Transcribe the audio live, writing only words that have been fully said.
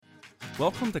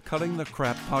Welcome to Cutting the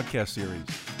Crap podcast series.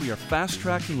 We are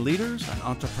fast-tracking leaders and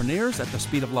entrepreneurs at the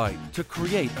speed of light to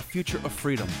create a future of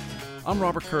freedom. I'm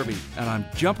Robert Kirby, and I'm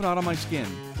jumping out of my skin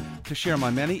to share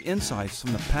my many insights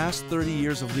from the past 30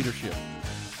 years of leadership.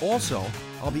 Also,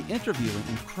 I'll be interviewing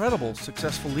incredible,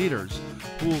 successful leaders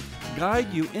who will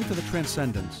guide you into the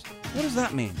transcendence. What does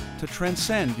that mean? To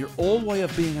transcend your old way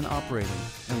of being and operating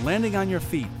and landing on your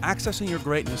feet, accessing your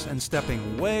greatness, and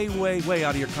stepping way, way, way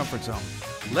out of your comfort zone.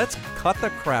 Let's cut the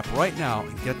crap right now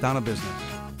and get down to business.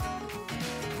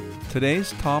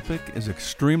 Today's topic is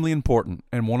extremely important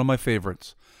and one of my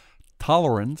favorites: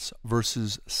 tolerance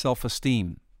versus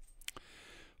self-esteem.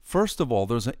 First of all,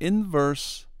 there's an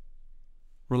inverse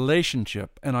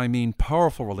relationship, and I mean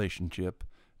powerful relationship,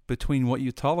 between what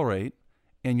you tolerate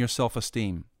and your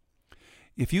self-esteem.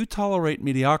 If you tolerate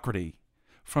mediocrity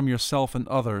from yourself and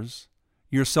others,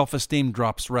 your self-esteem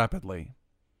drops rapidly.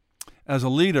 As a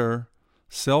leader,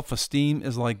 self-esteem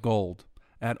is like gold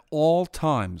at all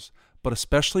times, but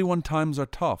especially when times are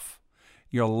tough.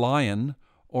 Your lion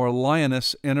or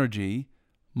lioness energy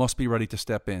must be ready to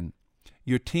step in.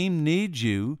 Your team needs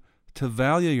you to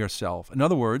value yourself. In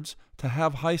other words, to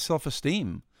have high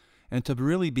self-esteem and to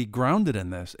really be grounded in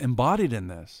this, embodied in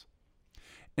this.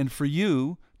 And for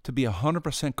you to be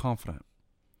 100% confident.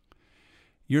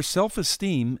 Your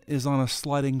self-esteem is on a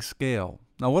sliding scale.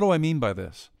 Now, what do I mean by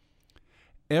this?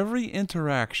 Every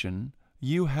interaction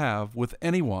you have with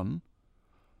anyone,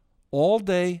 all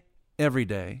day, every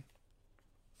day,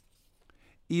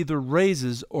 either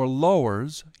raises or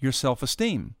lowers your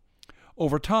self-esteem.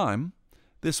 Over time,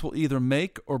 this will either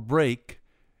make or break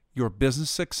your business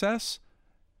success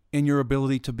and your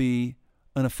ability to be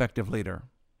an effective leader.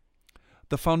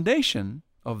 The foundation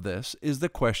of this is the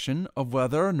question of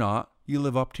whether or not you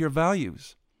live up to your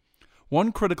values.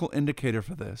 One critical indicator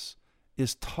for this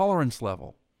is tolerance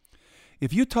level.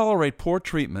 If you tolerate poor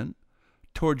treatment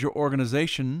toward your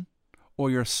organization or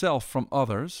yourself from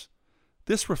others,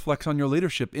 this reflects on your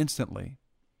leadership instantly,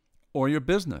 or your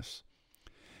business.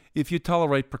 If you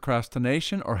tolerate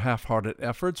procrastination or half-hearted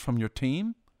efforts from your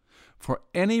team, for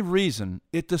any reason,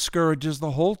 it discourages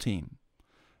the whole team.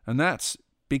 And that's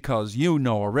because you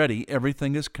know already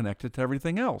everything is connected to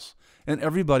everything else, and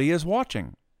everybody is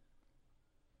watching.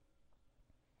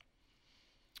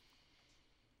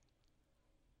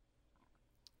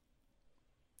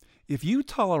 If you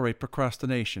tolerate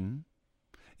procrastination,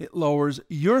 it lowers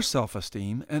your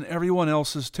self-esteem and everyone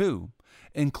else's too,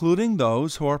 including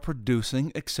those who are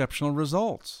producing exceptional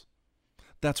results.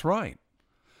 That's right.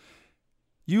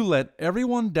 You let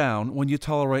everyone down when you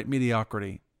tolerate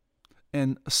mediocrity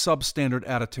and substandard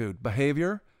attitude,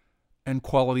 behavior, and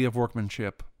quality of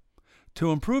workmanship.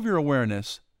 To improve your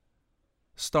awareness,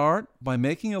 start by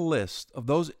making a list of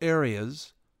those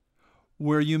areas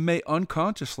where you may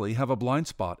unconsciously have a blind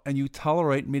spot and you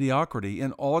tolerate mediocrity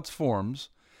in all its forms,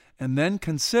 and then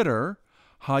consider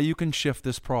how you can shift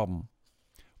this problem.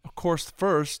 Of course,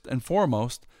 first and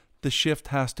foremost, the shift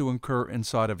has to occur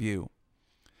inside of you.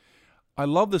 I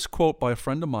love this quote by a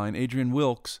friend of mine, Adrian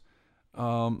Wilkes.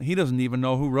 He doesn't even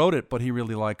know who wrote it, but he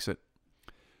really likes it.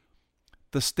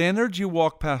 The standards you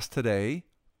walk past today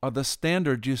are the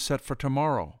standards you set for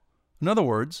tomorrow. In other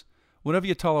words, whenever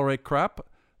you tolerate crap,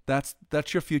 that's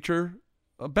your future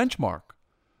benchmark.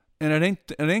 And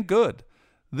it ain't good.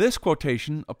 This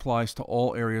quotation applies to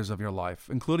all areas of your life,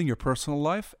 including your personal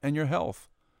life and your health.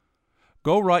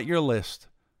 Go write your list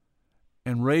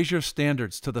and raise your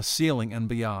standards to the ceiling and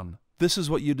beyond. This is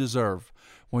what you deserve.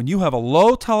 When you have a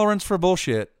low tolerance for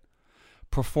bullshit,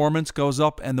 performance goes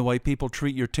up, and the way people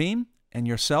treat your team and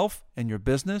yourself and your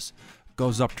business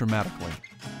goes up dramatically.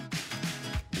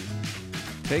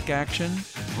 Take action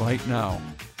right now.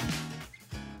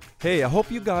 Hey, I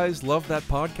hope you guys loved that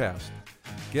podcast.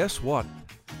 Guess what?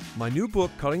 My new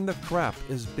book, Cutting the Crap,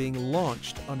 is being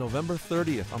launched on November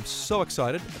 30th. I'm so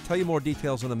excited. I'll tell you more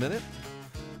details in a minute.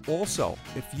 Also,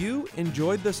 if you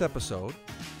enjoyed this episode,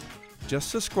 just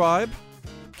subscribe,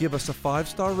 give us a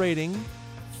 5-star rating,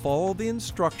 follow the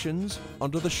instructions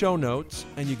under the show notes,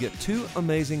 and you get 2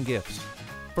 amazing gifts.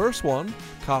 First one,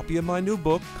 copy of my new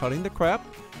book, Cutting the Crap,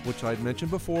 which I'd mentioned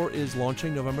before is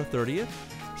launching November 30th.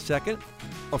 Second,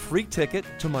 a free ticket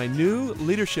to my new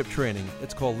leadership training.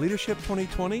 It's called Leadership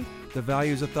 2020. The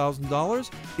value is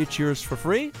 $1,000. It's yours for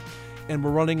free, and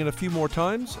we're running it a few more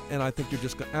times, and I think you're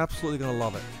just absolutely going to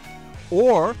love it.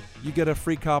 Or you get a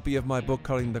free copy of my book,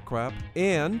 Cutting the Crap,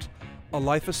 and a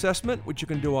life assessment, which you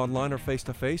can do online or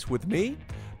face-to-face with me.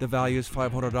 The value is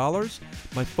 $500.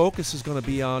 My focus is going to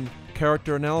be on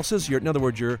character analysis, in other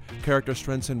words, your character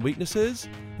strengths and weaknesses,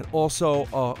 and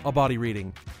also a body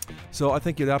reading. So I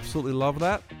think you'd absolutely love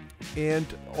that. And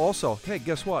also, hey,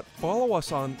 guess what? Follow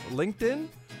us on LinkedIn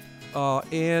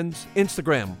and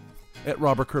Instagram at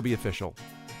Robert Kirby Official.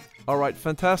 All right,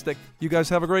 fantastic. You guys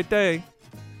have a great day.